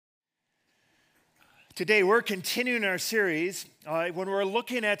Today, we're continuing our series when we're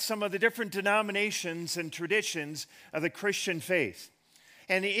looking at some of the different denominations and traditions of the Christian faith.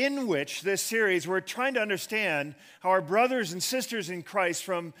 And in which this series, we're trying to understand how our brothers and sisters in Christ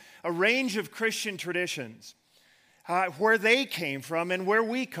from a range of Christian traditions, where they came from and where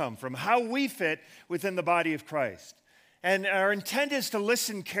we come from, how we fit within the body of Christ. And our intent is to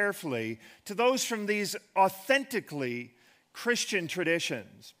listen carefully to those from these authentically Christian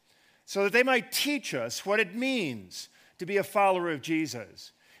traditions, so that they might teach us what it means to be a follower of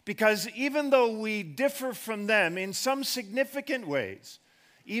Jesus. Because even though we differ from them in some significant ways,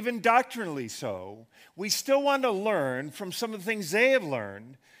 even doctrinally so, we still want to learn from some of the things they have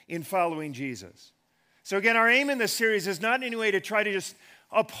learned in following Jesus. So again, our aim in this series is not in any way to try to just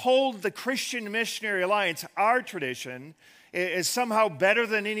uphold the Christian Missionary Alliance, our tradition, is somehow better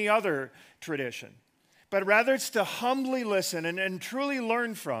than any other tradition. But rather it's to humbly listen and truly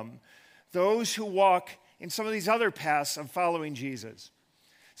learn from those who walk in some of these other paths of following Jesus.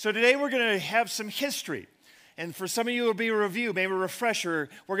 So today we're going to have some history. And for some of you, it will be a review, maybe a refresher.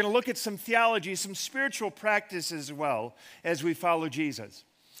 We're going to look at some theology, some spiritual practices as well as we follow Jesus.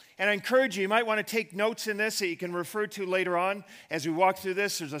 And I encourage you, you might want to take notes in this that you can refer to later on as we walk through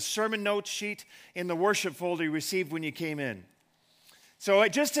this. There's a sermon notes sheet in the worship folder you received when you came in. So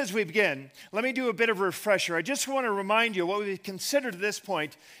just as we begin, let me do a bit of a refresher. I just want to remind you what we've considered at this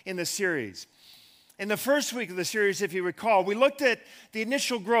point in the series. In the first week of the series, if you recall, we looked at the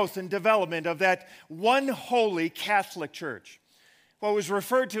initial growth and development of that one holy Catholic Church, what was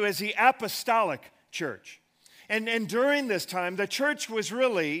referred to as the Apostolic Church. And during this time, the church was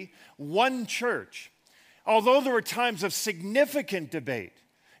really one church. Although there were times of significant debate,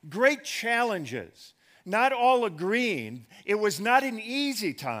 great challenges, not all agreeing, it was not an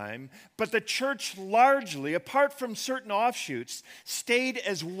easy time, but the church largely, apart from certain offshoots, stayed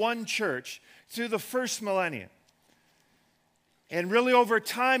as one church through the first millennium. And really over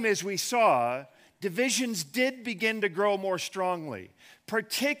time, as we saw, divisions did begin to grow more strongly,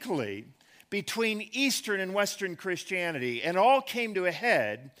 particularly between Eastern and Western Christianity, and all came to a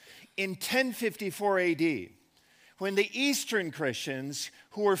head in 1054 AD, when the Eastern Christians,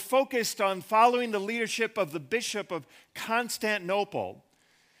 who were focused on following the leadership of the Bishop of Constantinople,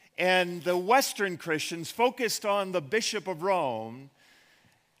 and the Western Christians focused on the Bishop of Rome,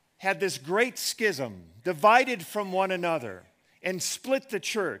 had this great schism, divided from one another, and split the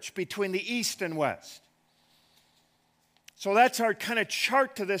church between the East and West. So that's our kind of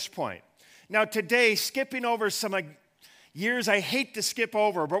chart to this point. Now today, skipping over some years I hate to skip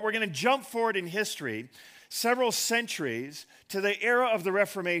over, but we're going to jump forward in history several centuries to the era of the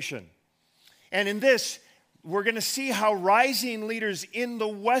Reformation. And in this, we're going to see how rising leaders in the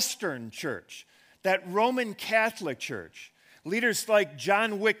Western church, that Roman Catholic church, leaders like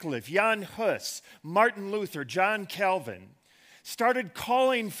John Wycliffe, Jan Hus, Martin Luther, John Calvin, started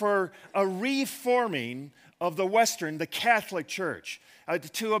calling for a reforming of the Catholic Church,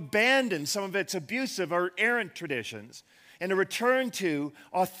 to abandon some of its abusive or errant traditions and to return to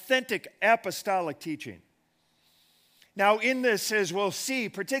authentic apostolic teaching. Now in this, as we'll see,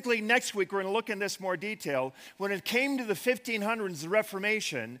 particularly next week, we're going to look in this more detail. When it came to the 1500s, the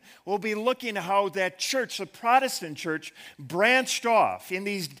Reformation, we'll be looking at how that church, the Protestant church, branched off in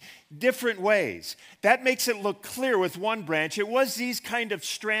these different ways. That makes it look clear with one branch. It was these kind of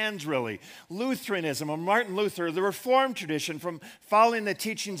strands, really. Lutheranism, or Martin Luther, the Reformed tradition from following the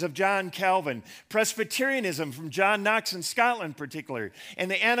teachings of John Calvin, Presbyterianism from John Knox in Scotland particularly, and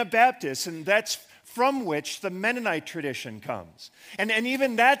the Anabaptists, and that's from which the Mennonite tradition comes. And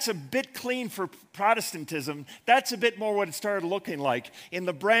even that's a bit clean for Protestantism. That's a bit more what it started looking like in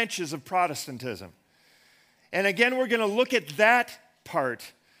the branches of Protestantism. And again, we're going to look at that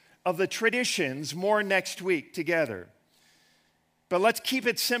part of the traditions more next week together. But let's keep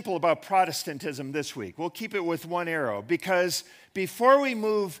it simple about Protestantism this week. We'll keep it with one arrow, because before we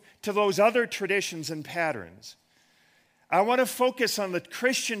move to those other traditions and patterns, I want to focus on the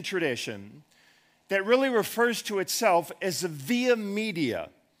Christian tradition that really refers to itself as the via media,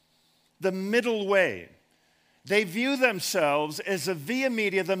 the middle way. They view themselves as the via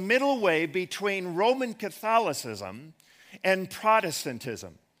media, the middle way between Roman Catholicism and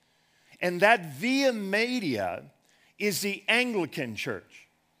Protestantism. And that via media is the Anglican Church,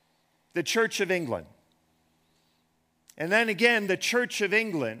 the Church of England. And then again, the Church of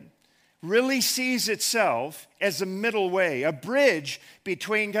England really sees itself as a middle way, a bridge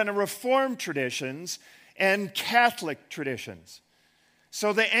between kind of Reformed traditions and Catholic traditions.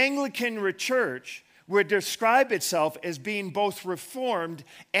 So the Anglican Church would describe itself as being both Reformed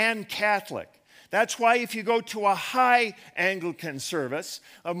and Catholic. That's why if you go to a high Anglican service,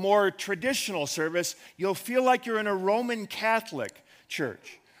 a more traditional service, you'll feel like you're in a Roman Catholic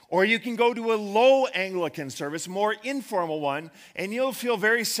church. Or you can go to a low Anglican service, more informal one, and you'll feel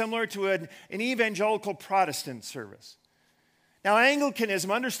very similar to an evangelical Protestant service. Now,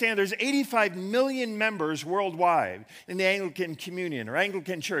 Anglicanism, understand there's 85 million members worldwide in the Anglican Communion or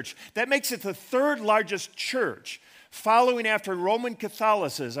Anglican Church. That makes it the third largest church, following after Roman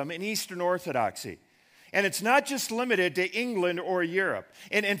Catholicism and Eastern Orthodoxy. And it's not just limited to England or Europe.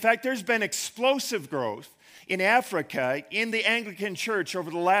 And in fact, there's been explosive growth in Africa in the Anglican Church over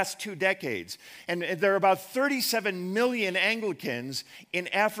the last 2 decades. And there are about 37 million Anglicans in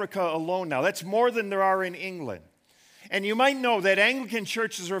Africa alone now. That's more than there are in England. And you might know that Anglican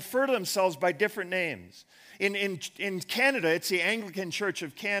churches refer to themselves by different names. In Canada, it's the Anglican Church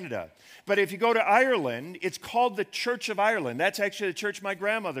of Canada. But if you go to Ireland, it's called the Church of Ireland. That's actually the church my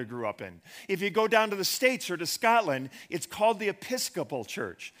grandmother grew up in. If you go down to the States or to Scotland, it's called the Episcopal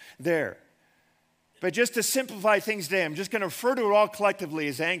Church there. But just to simplify things today, I'm just going to refer to it all collectively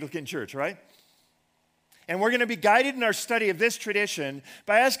as Anglican Church, right? And we're going to be guided in our study of this tradition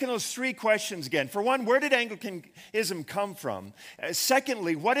by asking those 3 questions again. For one, where did Anglicanism come from?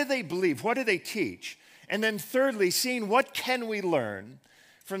 Secondly, what do they believe? What do they teach? And then thirdly, seeing what can we learn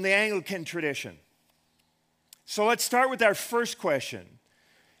from the Anglican tradition. So let's start with our first question.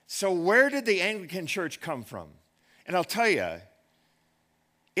 So where did the Anglican Church come from? And I'll tell you,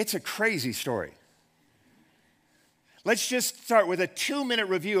 it's a crazy story. Let's just start with a 2-minute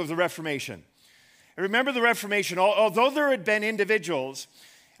review of the Reformation. Remember the Reformation, although there had been individuals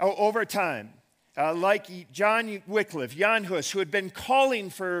over time, like John Wycliffe, Jan Hus, who had been calling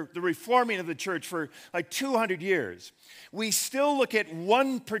for the reforming of the church for like 200 years, we still look at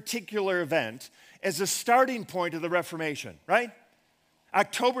one particular event as the starting point of the Reformation, right?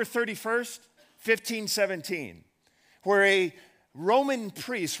 October 31st, 1517, where a Roman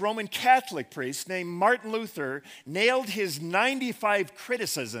Catholic priest named Martin Luther nailed his 95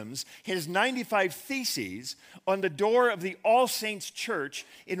 criticisms, his 95 theses on the door of the All Saints Church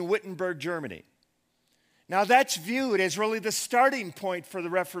in Wittenberg, Germany. Now that's viewed as really the starting point for the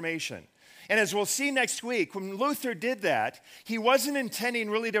Reformation. And as we'll see next week, when Luther did that, he wasn't intending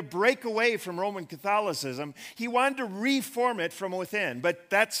really to break away from Roman Catholicism. He wanted to reform it from within, but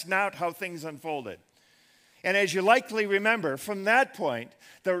that's not how things unfolded. And as you likely remember, from that point,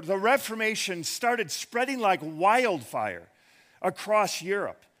 the Reformation started spreading like wildfire across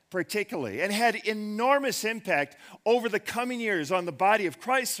Europe, particularly, and had enormous impact over the coming years on the body of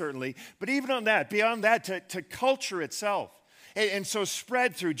Christ, certainly, but even on that, beyond that, to culture itself. And so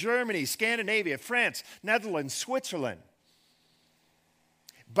spread through Germany, Scandinavia, France, Netherlands, Switzerland.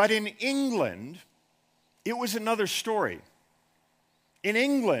 But in England, it was another story. In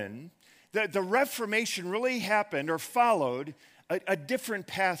England, the Reformation really happened or followed a different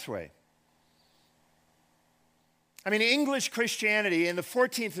pathway. I mean, English Christianity in the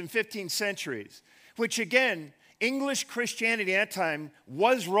 14th and 15th centuries, which again, English Christianity at that time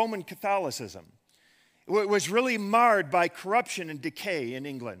was Roman Catholicism. It was really marred by corruption and decay in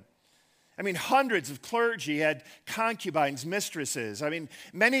England. I mean, hundreds of clergy had concubines, mistresses. I mean,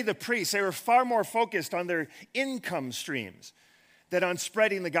 many of the priests, they were far more focused on their income streams than on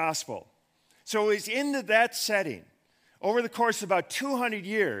spreading the gospel. So it was into that setting, over the course of about 200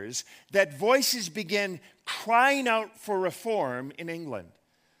 years, that voices began crying out for reform in England.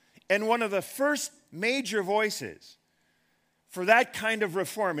 And one of the first major voices for that kind of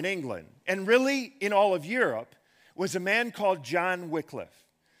reform in England, and really in all of Europe, was a man called John Wycliffe.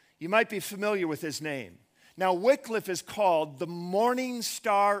 You might be familiar with his name. Now, Wycliffe is called the morning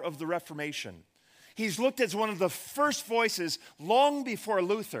star of the Reformation. He's looked as one of the first voices, long before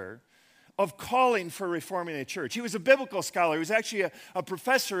Luther, of calling for reforming the church. He was a biblical scholar. He was actually a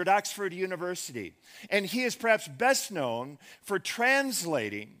professor at Oxford University. And he is perhaps best known for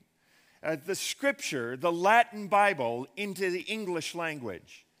translating the scripture, the Latin Bible, into the English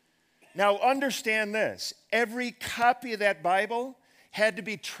language. Now understand this. Every copy of that Bible had to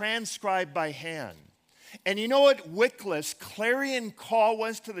be transcribed by hand. And you know what Wycliffe's clarion call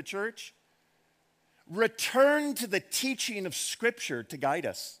was to the church? Return to the teaching of Scripture to guide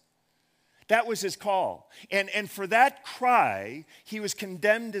us. That was his call. And for that cry, he was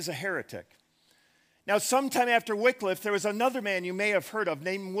condemned as a heretic. Now, sometime after Wycliffe, there was another man you may have heard of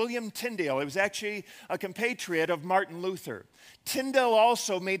named William Tyndale. He was actually a compatriot of Martin Luther. Tyndale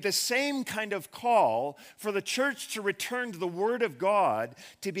also made the same kind of call for the church to return to the Word of God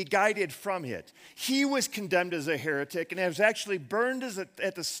to be guided from it. He was condemned as a heretic and was actually burned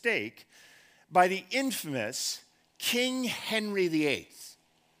at the stake by the infamous King Henry VIII.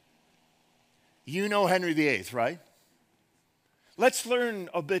 You know Henry VIII, right? Let's learn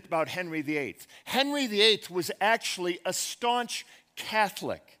a bit about Henry VIII. Henry VIII was actually a staunch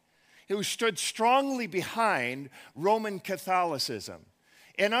Catholic who stood strongly behind Roman Catholicism.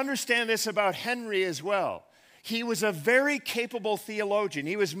 And understand this about Henry as well. He was a very capable theologian.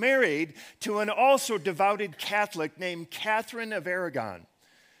 He was married to an also devoted Catholic named Catherine of Aragon.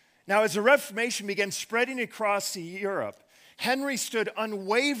 Now, as the Reformation began spreading across Europe, Henry stood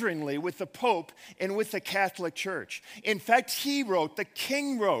unwaveringly with the Pope and with the Catholic Church. In fact, the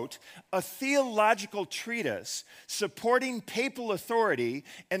king wrote a theological treatise supporting papal authority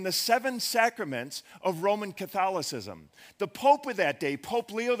and the 7 sacraments of Roman Catholicism. The Pope of that day,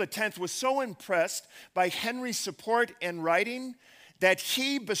 Pope Leo X, was so impressed by Henry's support and writing that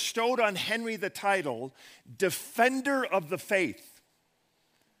he bestowed on Henry the title, Defender of the Faith.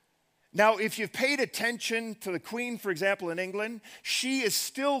 Now, if you've paid attention to the Queen, for example, in England, she is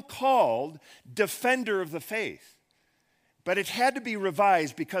still called Defender of the Faith. But it had to be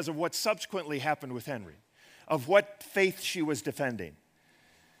revised because of what subsequently happened with Henry, of what faith she was defending.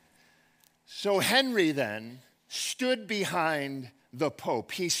 So Henry then stood behind the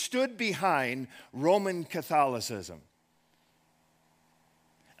Pope. He stood behind Roman Catholicism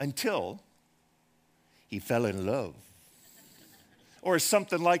until he fell in love, or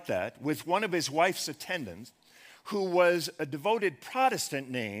something like that, with one of his wife's attendants, who was a devoted Protestant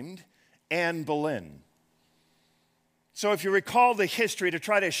named Anne Boleyn. So if you recall the history, to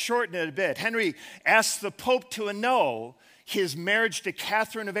try to shorten it a bit, Henry asked the Pope to annul his marriage to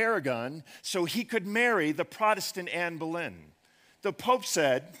Catherine of Aragon so he could marry the Protestant Anne Boleyn. The Pope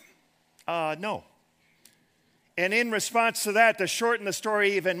said, no. And in response to that, to shorten the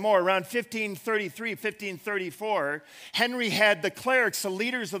story even more, around 1533, 1534, Henry had the clerics, the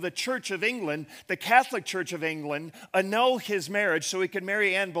leaders of the Church of England, the Catholic Church of England, annul his marriage so he could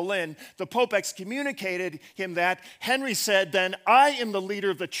marry Anne Boleyn. The Pope excommunicated him that. Henry said, then, I am the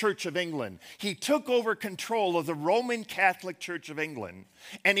leader of the Church of England. He took over control of the Roman Catholic Church of England,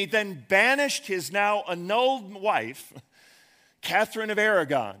 and he then banished his now annulled wife, Catherine of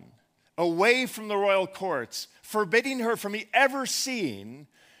Aragon, away from the royal courts, forbidding her from ever seeing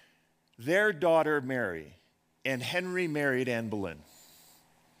their daughter Mary. And Henry married Anne Boleyn.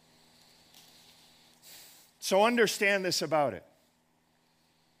 So understand this about it.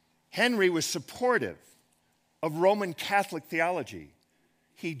 Henry was supportive of Roman Catholic theology.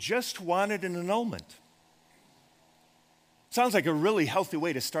 He just wanted an annulment. Sounds like a really healthy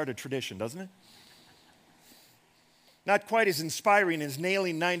way to start a tradition, doesn't it? Not quite as inspiring as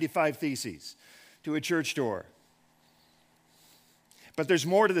nailing 95 theses to a church door. But there's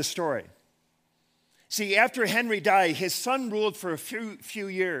more to the story. See, after Henry died, his son ruled for a few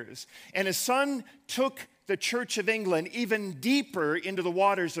years, and his son took the Church of England even deeper into the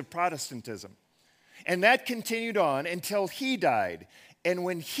waters of Protestantism. And that continued on until he died. And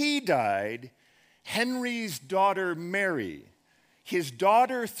when he died, Henry's daughter Mary, his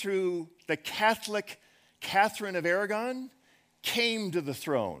daughter through the Catholic Catherine of Aragon, came to the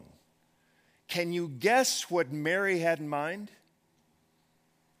throne. Can you guess what Mary had in mind?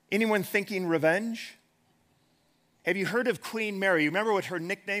 Anyone thinking revenge? Have you heard of Queen Mary? You remember what her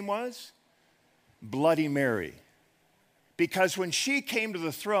nickname was? Bloody Mary. Because when she came to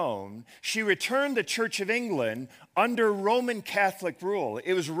the throne, she returned the Church of England under Roman Catholic rule.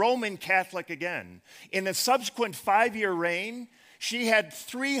 It was Roman Catholic again. In a subsequent 5-year reign, she had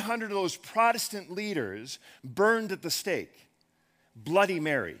 300 of those Protestant leaders burned at the stake. Bloody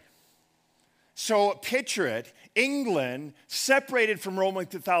Mary. So picture it, England separated from Roman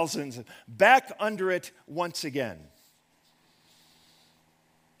Catholicism, back under it once again.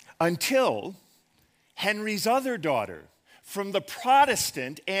 Until Henry's other daughter, from the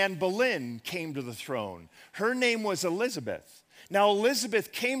Protestant Anne Boleyn, came to the throne. Her name was Elizabeth. Now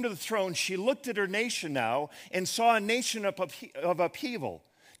Elizabeth came to the throne. She looked at her nation now and saw a nation of upheaval.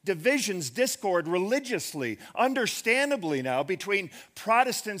 Divisions, discord religiously, understandably now, between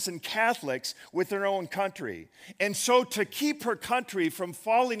Protestants and Catholics with their own country. And so to keep her country from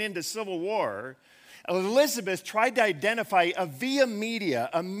falling into civil war, Elizabeth tried to identify a via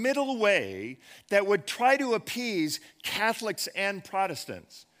media, a middle way that would try to appease Catholics and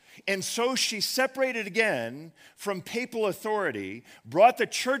Protestants. And so she separated again from papal authority, brought the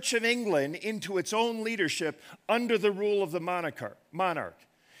Church of England into its own leadership under the rule of the monarch.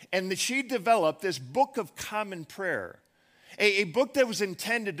 And she developed this Book of Common Prayer, a book that was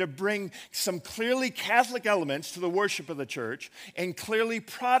intended to bring some clearly Catholic elements to the worship of the church and clearly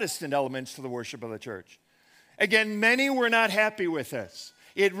Protestant elements to the worship of the church. Again, many were not happy with this.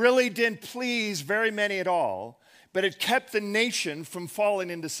 It really didn't please very many at all. but it kept the nation from falling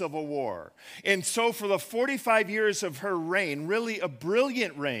into civil war. And so for the 45 years of her reign, really a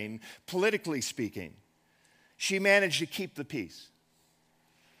brilliant reign, politically speaking, she managed to keep the peace.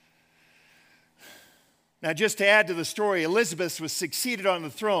 Now, just to add to the story, Elizabeth was succeeded on the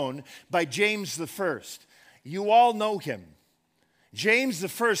throne by James I. You all know him. James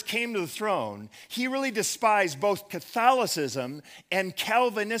I came to the throne. He really despised both Catholicism and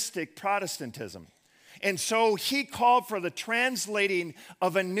Calvinistic Protestantism. And so he called for the translating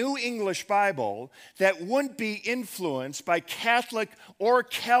of a new English Bible that wouldn't be influenced by Catholic or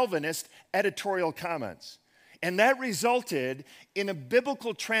Calvinist editorial comments. And that resulted in a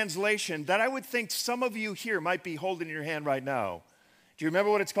biblical translation that I would think some of you here might be holding in your hand right now. Do you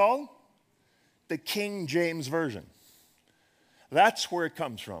remember what it's called? The King James Version. That's where it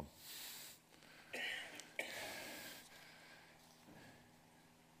comes from.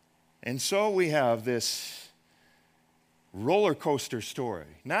 And so we have this roller coaster story.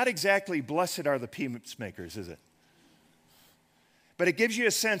 Not exactly blessed are the peacemakers, is it? But it gives you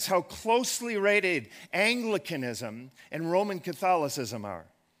a sense how closely related Anglicanism and Roman Catholicism are.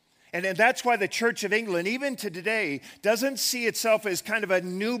 And that's why the Church of England, even to today, doesn't see itself as kind of a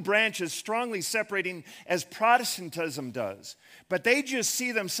new branch as strongly separating as Protestantism does. But they just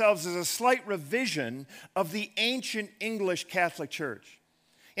see themselves as a slight revision of the ancient English Catholic Church.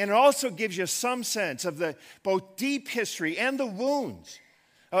 And it also gives you some sense of the both deep history and the wounds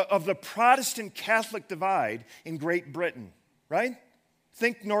of the Protestant Catholic divide in Great Britain, right?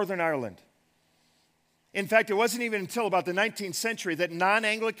 Think Northern Ireland. In fact, it wasn't even until about the 19th century that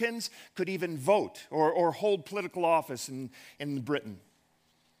non-Anglicans could even vote or hold political office in Britain.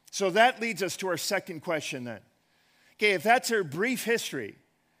 So that leads us to our second question then. Okay, if that's our brief history,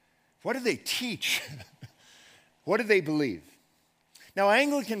 what do they teach? What do they believe? Now,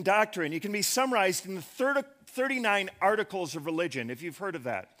 Anglican doctrine, it can be summarized in the 39 articles of religion, if you've heard of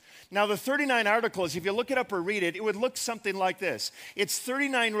that. Now, the 39 articles, if you look it up or read it, it would look something like this. It's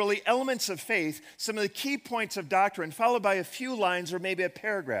 39 really elements of faith, some of the key points of doctrine, followed by a few lines or maybe a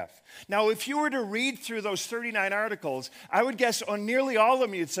paragraph. Now, if you were to read through those 39 articles, I would guess on nearly all of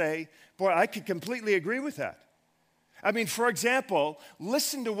them you'd say, boy, I could completely agree with that. I mean, for example,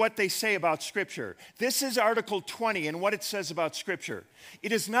 listen to what they say about Scripture. This is Article 20 and what it says about Scripture.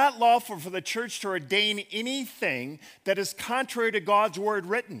 It is not lawful for the church to ordain anything that is contrary to God's word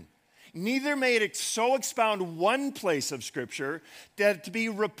written. Neither may it so expound one place of Scripture that to be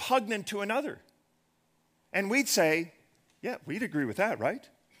repugnant to another. And we'd say, yeah, we'd agree with that, right?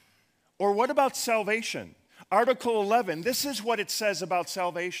 Or what about salvation? Article 11, this is what it says about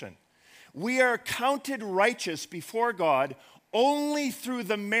salvation. We are counted righteous before God only through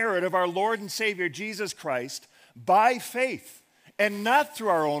the merit of our Lord and Savior Jesus Christ by faith and not through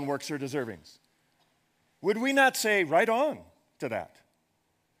our own works or deservings. Would we not say right on to that?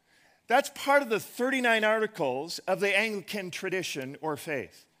 That's part of the 39 articles of the Anglican tradition or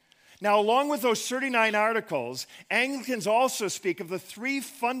faith. Now, along with those 39 articles, Anglicans also speak of the three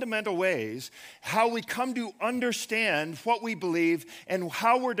fundamental ways how we come to understand what we believe and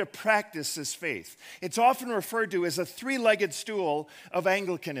how we're to practice this faith. It's often referred to as a three-legged stool of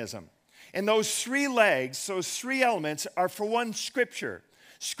Anglicanism. And those three legs, those three elements, are for one, Scripture.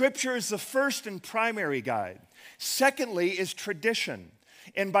 Scripture is the first and primary guide. Secondly is tradition.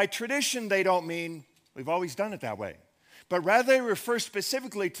 And by tradition, they don't mean we've always done it that way. But rather they refer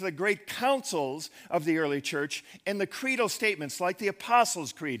specifically to the great councils of the early church and the creedal statements like the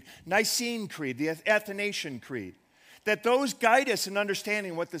Apostles' Creed, Nicene Creed, the Athanasian Creed, that those guide us in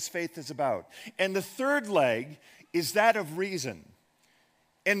understanding what this faith is about. And the third leg is that of reason.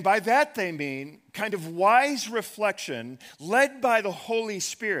 And by that they mean kind of wise reflection led by the Holy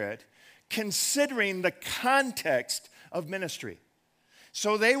Spirit, considering the context of ministry.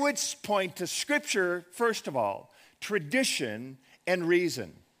 So they would point to Scripture, first of all, tradition, and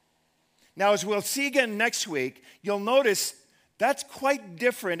reason. Now, as we'll see again next week, you'll notice that's quite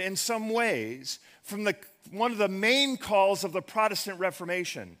different in some ways from one of the main calls of the Protestant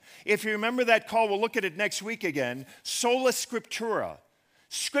Reformation. If you remember that call, we'll look at it next week again, sola scriptura,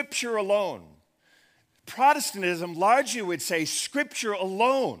 Scripture alone. Protestantism largely would say Scripture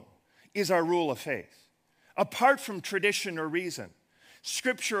alone is our rule of faith, apart from tradition or reason.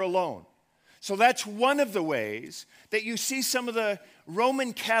 Scripture alone. So that's one of the ways that you see some of the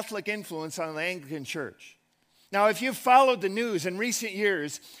Roman Catholic influence on the Anglican Church. Now, if you've followed the news in recent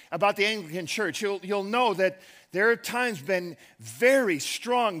years about the Anglican Church, you'll know that there have times been very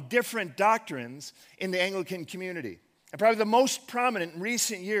strong different doctrines in the Anglican community. And probably the most prominent in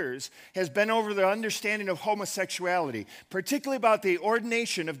recent years has been over the understanding of homosexuality, particularly about the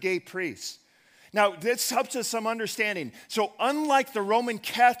ordination of gay priests. Now, this helps us some understanding. So unlike the Roman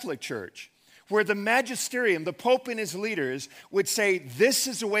Catholic Church, where the magisterium, the Pope and his leaders, would say, this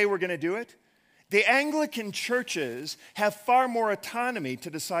is the way we're going to do it, the Anglican churches have far more autonomy to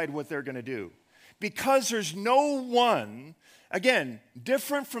decide what they're going to do. Because there's no one, again,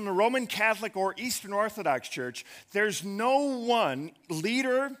 different from the Roman Catholic or Eastern Orthodox Church, there's no one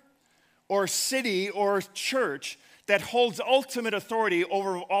leader or city or church that holds ultimate authority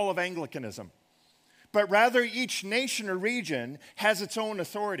over all of Anglicanism. But rather, each nation or region has its own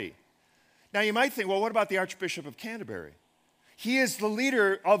authority. Now, you might think, well, what about the Archbishop of Canterbury? He is the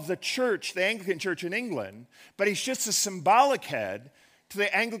leader of the church, the Anglican Church in England, but he's just a symbolic head to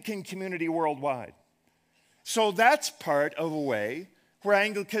the Anglican community worldwide. So that's part of a way where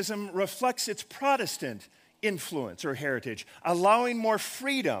Anglicanism reflects its Protestant influence or heritage, allowing more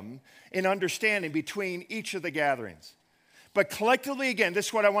freedom in understanding between each of the gatherings. But collectively, again, this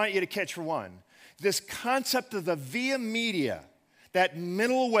is what I want you to catch for one. This concept of the via media, that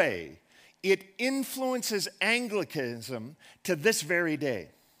middle way, it influences Anglicanism to this very day.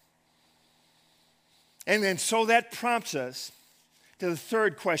 And then so that prompts us to the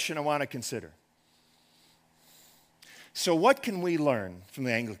third question I want to consider. So what can we learn from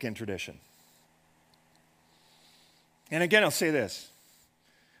the Anglican tradition? And again, I'll say this.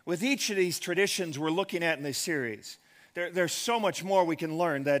 With each of these traditions we're looking at in this series, there's so much more we can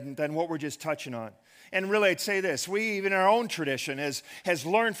learn than what we're just touching on. And really, I'd say this. We, even our own tradition, has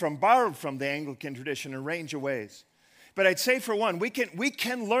learned from, borrowed from the Anglican tradition in a range of ways. But I'd say, for one, we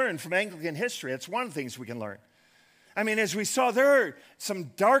can learn from Anglican history. That's one of the things we can learn. I mean, as we saw, there are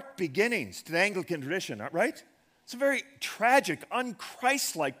some dark beginnings to the Anglican tradition, right? It's a very tragic,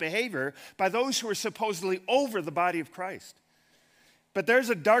 un-Christ-like behavior by those who are supposedly over the body of Christ. But there's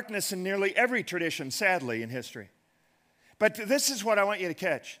a darkness in nearly every tradition, sadly, in history. But this is what I want you to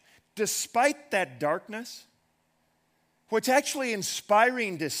catch. Despite that darkness, what's actually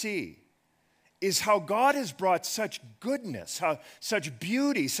inspiring to see is how God has brought such goodness, such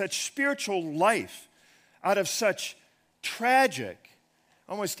beauty, such spiritual life out of such tragic,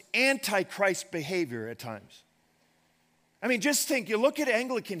 almost anti-Christ behavior at times. I mean, just think, you look at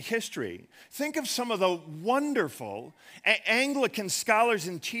Anglican history, think of some of the wonderful Anglican scholars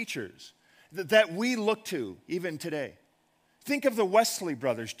and teachers that we look to even today. Think of the Wesley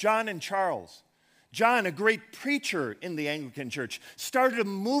brothers, John and Charles. John, a great preacher in the Anglican Church, started a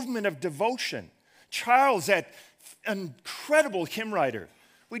movement of devotion. Charles, that incredible hymn writer.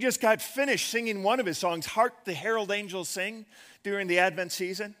 We just got finished singing one of his songs, Hark the Herald Angels Sing, during the Advent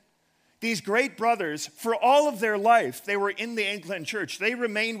season. These great brothers, for all of their life, they were in the Anglican Church. They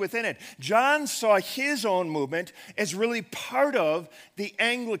remained within it. John saw his own movement as really part of the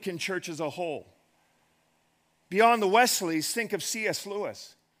Anglican Church as a whole. Beyond the Wesleys, think of C.S.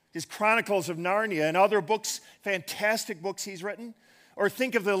 Lewis, his Chronicles of Narnia and other books, fantastic books he's written. Or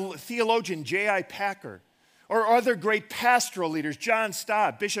think of the theologian J.I. Packer, or other great pastoral leaders, John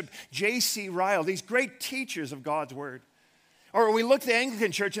Stott, Bishop J.C. Ryle, these great teachers of God's Word. Or we look at the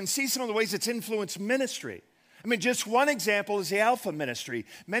Anglican Church and see some of the ways it's influenced ministry. I mean, just one example is the Alpha Ministry.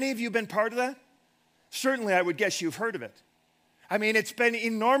 Many of you have been part of that? Certainly, I would guess you've heard of it. I mean, it's been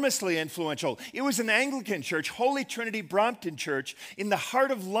enormously influential. It was an Anglican church, Holy Trinity Brompton Church, in the heart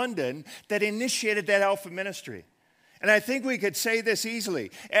of London that initiated that Alpha Ministry. And I think we could say this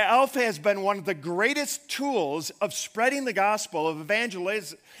easily. Alpha has been one of the greatest tools of spreading the gospel, of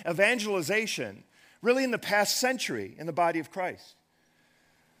evangelization, really in the past century in the body of Christ.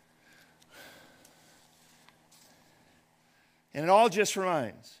 And it all just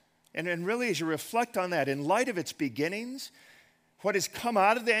reminds, and really as you reflect on that, in light of its beginnings, what has come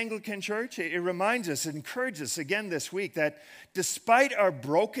out of the Anglican Church, it reminds us, it encourages us again this week that despite our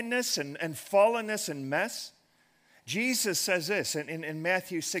brokenness and fallenness and mess, Jesus says this in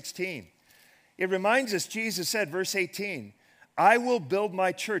Matthew 16. It reminds us, Jesus said, verse 18, I will build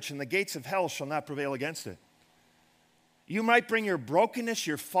my church and the gates of hell shall not prevail against it. You might bring your brokenness,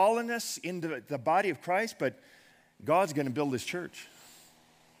 your fallenness into the body of Christ, but God's going to build his church.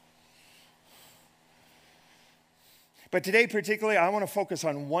 But today particularly, I want to focus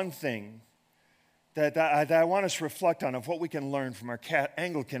on one thing that I want us to reflect on of what we can learn from our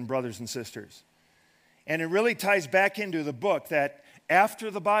Anglican brothers and sisters. And it really ties back into the book that,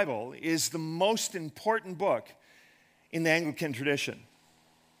 after the Bible, is the most important book in the Anglican tradition.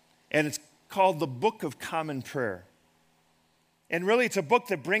 And it's called the Book of Common Prayer. And really, it's a book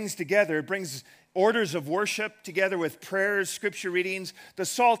that brings orders of worship together with prayers, scripture readings. The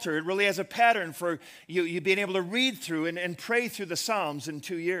Psalter, it really has a pattern for you being able to read through and pray through the Psalms in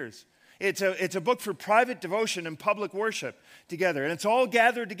 2 years. It's a book for private devotion and public worship together. And it's all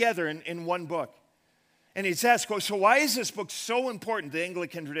gathered together in one book. And he's asked, so why is this book so important to the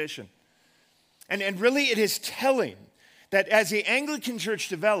Anglican tradition? And really it is telling that as the Anglican Church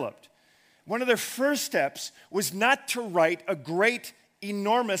developed, one of their first steps was not to write a great,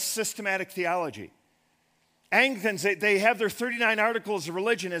 enormous systematic theology. Anglicans, they have their 39 articles of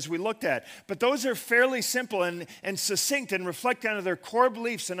religion as we looked at, but those are fairly simple and succinct and reflect on their core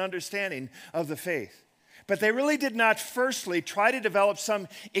beliefs and understanding of the faith. But they really did not firstly try to develop some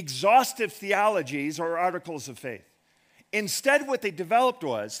exhaustive theologies or articles of faith. Instead, what they developed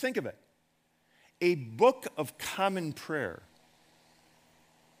was, think of it, a book of common prayer.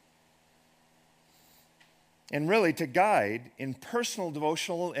 And really to guide in personal,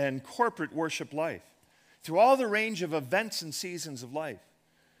 devotional, and corporate worship life through all the range of events and seasons of life.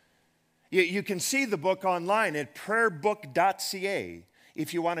 You can see the book online at prayerbook.ca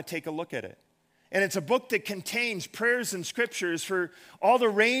if you want to take a look at it. And it's a book that contains prayers and scriptures for all the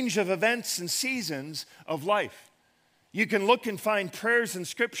range of events and seasons of life. You can look and find prayers and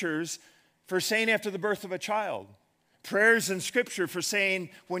scriptures for saying after the birth of a child, prayers and scripture for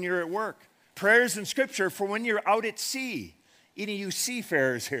saying when you're at work, prayers and scripture for when you're out at sea. Any of you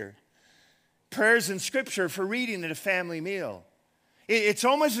seafarers here. Prayers and scripture for reading at a family meal. It's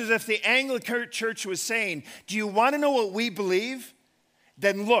almost as if the Anglican Church was saying, do you want to know what we believe?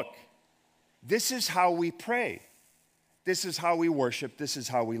 Then look, this is how we pray. This is how we worship. This is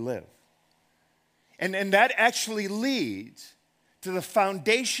how we live. And that actually leads to the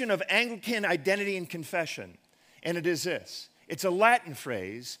foundation of Anglican identity and confession. And it is this. It's a Latin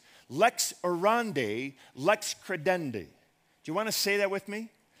phrase, lex orandi, lex credendi. Do you want to say that with me?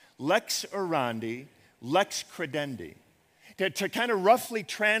 Lex orandi, lex credendi. To kind of roughly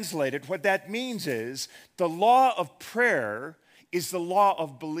translate it, what that means is the law of prayer is the law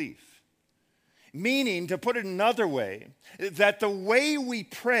of belief. Meaning, to put it another way, that the way we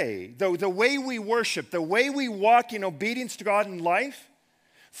pray, the way we worship, the way we walk in obedience to God in life,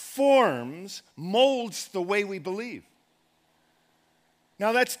 molds the way we believe.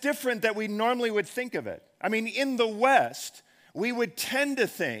 Now, that's different than we normally would think of it. I mean, in the West, we would tend to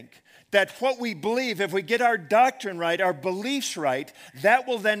think that what we believe, if we get our doctrine right, our beliefs right, that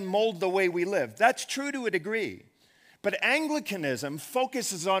will then mold the way we live. That's true to a degree. But Anglicanism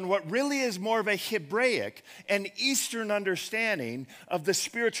focuses on what really is more of a Hebraic and Eastern understanding of the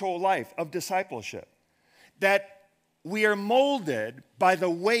spiritual life, of discipleship. That we are molded by the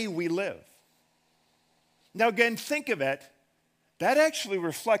way we live. Now again, think of it. That actually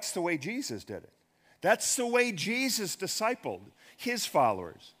reflects the way Jesus did it. That's the way Jesus discipled his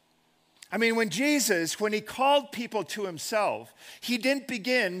followers. I mean, when he called people to himself, he didn't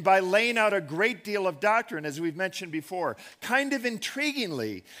begin by laying out a great deal of doctrine, as we've mentioned before. Kind of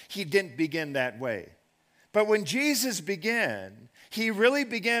intriguingly, he didn't begin that way. But when Jesus began, he really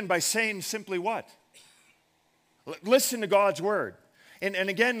began by saying simply what? Listen to God's word. And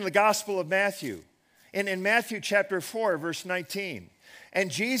again, in the Gospel of Matthew, in Matthew chapter 4, verse 19,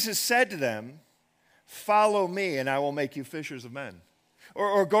 and Jesus said to them, "Follow me, and I will make you fishers of men."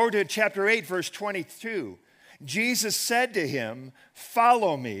 Or go to chapter 8, verse 22. Jesus said to him,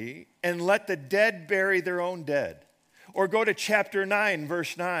 "Follow me, and let the dead bury their own dead." Or go to chapter 9,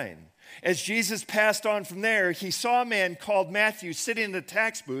 verse 9. As Jesus passed on from there, he saw a man called Matthew sitting in the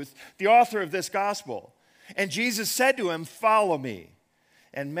tax booth, the author of this gospel. And Jesus said to him, "Follow me."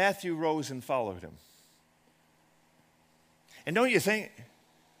 And Matthew rose and followed him. And don't you think,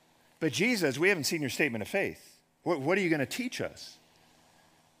 but Jesus, we haven't seen your statement of faith. What are you going to teach us?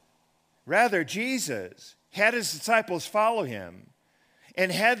 Rather, Jesus had his disciples follow him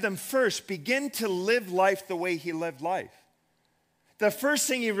and had them first begin to live life the way he lived life. The first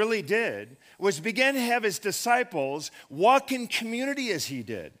thing he really did was begin to have his disciples walk in community as he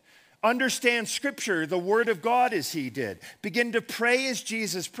did, understand Scripture, the Word of God as he did, begin to pray as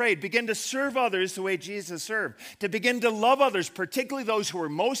Jesus prayed, begin to serve others the way Jesus served, to begin to love others, particularly those who were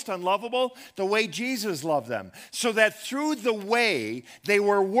most unlovable, the way Jesus loved them, so that through the way they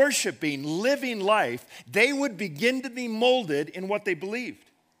were worshiping, living life, they would begin to be molded in what they believed.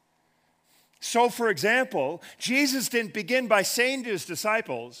 So, for example, Jesus didn't begin by saying to his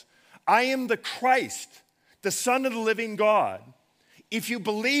disciples, "I am the Christ, the Son of the living God. If you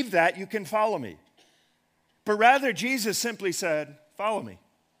believe that, you can follow me." But rather, Jesus simply said, "Follow me.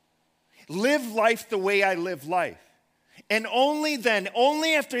 Live life the way I live life." And only then,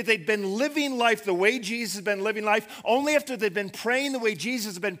 only after they'd been living life the way Jesus had been living life, only after they'd been praying the way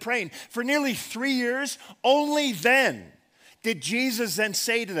Jesus had been praying for nearly 3 years, only then did Jesus then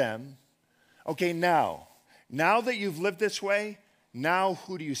say to them, "Okay, now that you've lived this way, now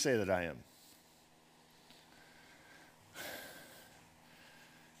who do you say that I am?"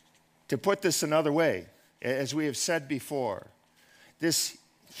 To put this another way, as we have said before, this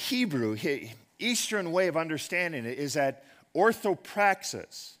Hebrew, Eastern way of understanding it is that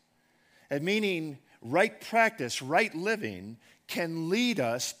orthopraxis, meaning right practice, right living, can lead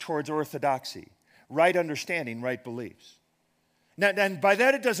us towards orthodoxy, right understanding, right beliefs. Now, and by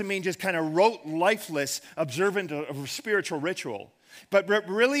that it doesn't mean just kind of rote, lifeless, observant of spiritual ritual, but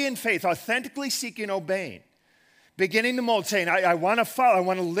really in faith, authentically seeking, obeying, beginning to mold, saying, I want to follow, I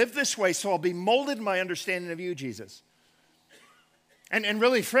want to live this way, so I'll be molded in my understanding of you, Jesus. And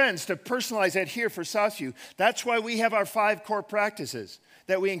really, friends, to personalize that here for Southview, that's why we have our 5 core practices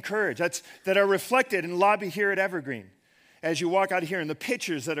that we encourage, that are reflected in lobby here at Evergreen as you walk out of here, and the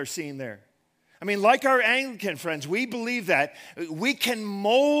pictures that are seen there. I mean, like our Anglican friends, we believe that we can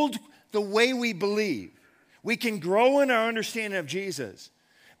mold the way we believe. We can grow in our understanding of Jesus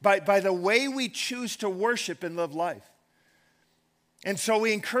by the way we choose to worship and live life. And so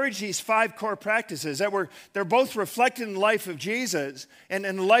we encourage these 5 core practices they're both reflected in the life of Jesus and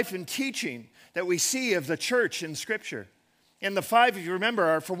in the life and teaching that we see of the church in Scripture. And the 5, if you remember,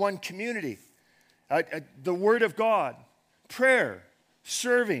 are for one, community, the Word of God, prayer,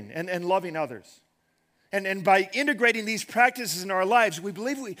 serving, and loving others. And by integrating these practices in our lives, we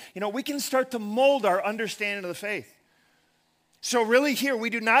believe we can start to mold our understanding of the faith. So really here, we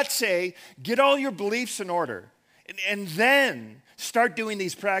do not say, get all your beliefs in order, and then start doing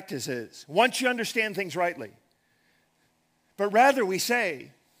these practices once you understand things rightly. But rather we say,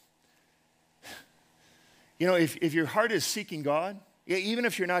 if your heart is seeking God, even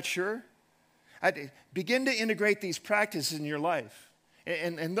if you're not sure, begin to integrate these practices in your life.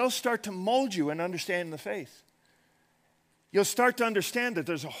 And they'll start to mold you in understanding the faith. You'll start to understand that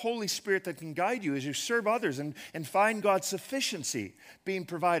there's a Holy Spirit that can guide you as you serve others and find God's sufficiency being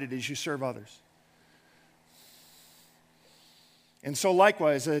provided as you serve others. And so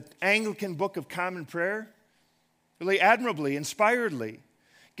likewise, the Anglican Book of Common Prayer really admirably, inspiredly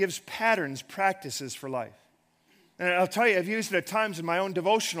gives patterns, practices for life. And I'll tell you, I've used it at times in my own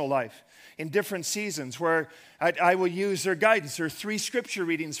devotional life in different seasons where I will use their guidance. There are 3 scripture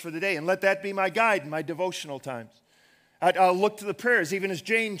readings for the day, and let that be my guide in my devotional times. I'll look to the prayers, even as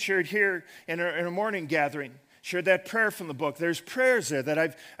Jane shared here in a morning gathering, shared that prayer from the book. There's prayers there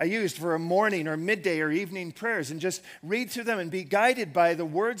that I used for a morning or midday or evening prayers, and just read through them and be guided by the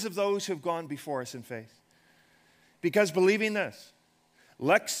words of those who have gone before us in faith. Because believing this,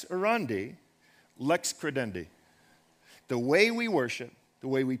 lex orandi, lex credendi. The way we worship, the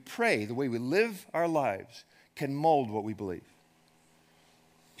way we pray, the way we live our lives can mold what we believe.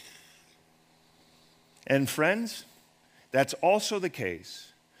 And friends, that's also the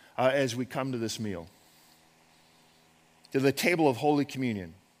case as we come to this meal, to the table of Holy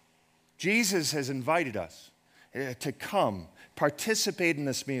Communion. Jesus has invited us to come, participate in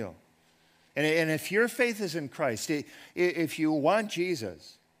this meal. And if your faith is in Christ, if you want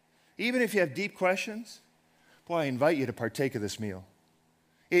Jesus, even if you have deep questions, boy, I invite you to partake of this meal.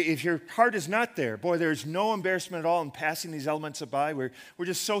 If your heart is not there, boy, there's no embarrassment at all in passing these elements by. We're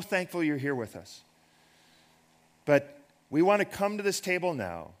just so thankful you're here with us. But we want to come to this table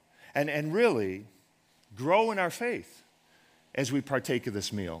now and really grow in our faith as we partake of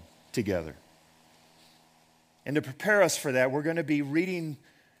this meal together. And to prepare us for that, we're going to be reading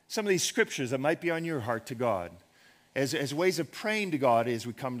some of these scriptures that might be on your heart to God as ways of praying to God as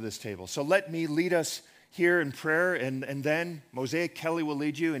we come to this table. So let me lead us here in prayer, and then Mosaic Kelly will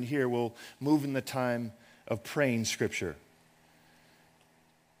lead you, and here we'll move in the time of praying Scripture.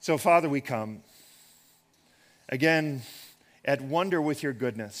 So, Father, we come, again, at wonder with your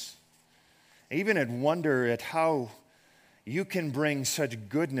goodness, even at wonder at how you can bring such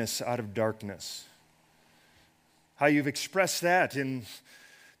goodness out of darkness, how you've expressed that in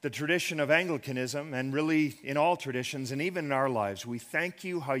the tradition of Anglicanism, and really in all traditions, and even in our lives. We thank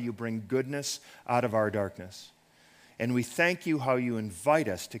you how you bring goodness out of our darkness. And we thank you how you invite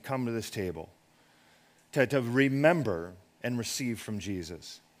us to come to this table, to remember and receive from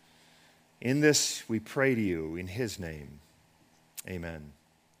Jesus. In this, we pray to you in his name. Amen.